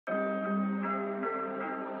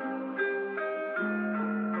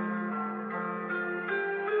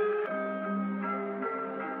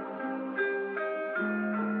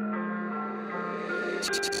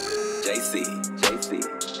Jay Cea.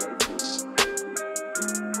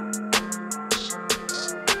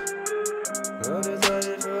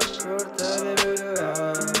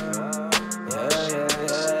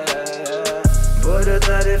 Budu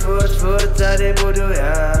tady furt tady budu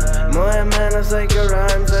já. Moje jméno psycho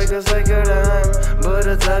rhyme, psycho rhyme.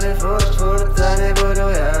 Budu tady furt tady budu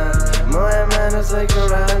já. Moje jméno psycho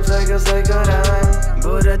rhyme, psycho rhyme.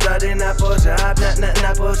 Budu tady na pořád,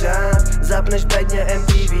 na pořád. Zapneš bedně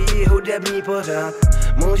MTV, hudební pořád.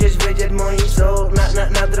 Můžeš vidět mojí soul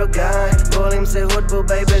na drogách. Volím si hudbu,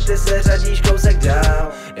 baby, ty se řadíš kousek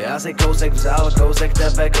dál. Já si kousek vzal, kousek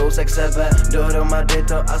tebe, kousek sebe. Dohromady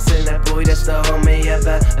to asi nepůjde, z toho mi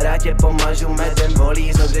jebe. Rád tě pomažu medem,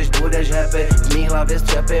 volí, co když budeš happy. V mý hlavě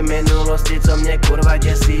střepy minulosti, co mě kurva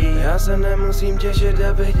děsí. Já se nemusím těšit,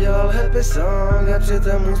 abych dělal happy song. A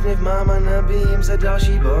přitom úsměv mám a nabíjím se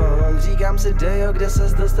další bong. Říkám si, dejo, kde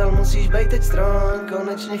ses dostal, musíš bejt teď strong.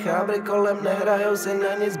 Konečně chábry kolem nehrajou si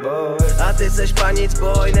na nic boj. A ty seš panic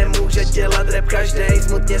boj, nemůže dělat rap každej.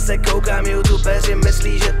 Smutně se koukám, youtubeři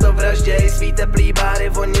myslí, že to vražděj. Svý teplý báry,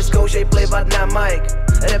 oni zkoušej plivat na mic.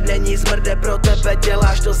 Rap není smrde, pro tebe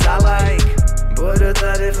děláš to za like. Budu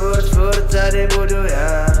tady furt tady budu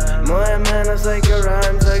já. Moje jméno psycho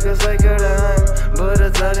rhyme, psycho rhyme. Budu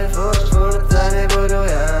tady furt tady budu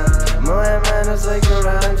já. Moje jméno psycho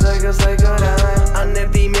rhyme, psycho rhyme. A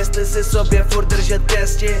nevím, jestli si sobě furt držet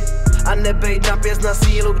pěsti a nebejt na pěst na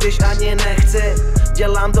sílu, když ani nechci.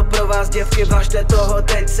 Dělám to pro vás, děvky, važte toho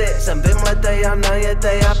teď si. Jsem vymletej a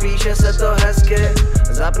najetej a píše se to hezky.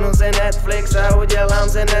 Zapnu si Netflix a udělám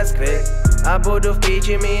si Nesquik. A budu v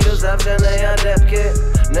píči mít uzavřenej a depky.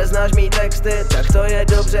 Neznáš mý texty, tak to je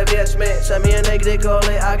dobře, věř mi. Jsem jen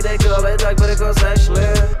kdykoliv a kdekoliv, tak brko sešli.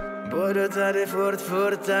 Budu tady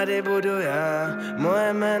furt tady budu já.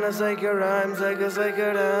 Moje jméno psycho rhyme,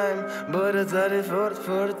 psycho rhyme. Budu tady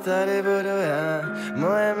furt tady budu já.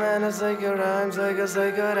 Moje jméno psycho rhyme,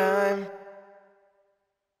 psycho rhyme.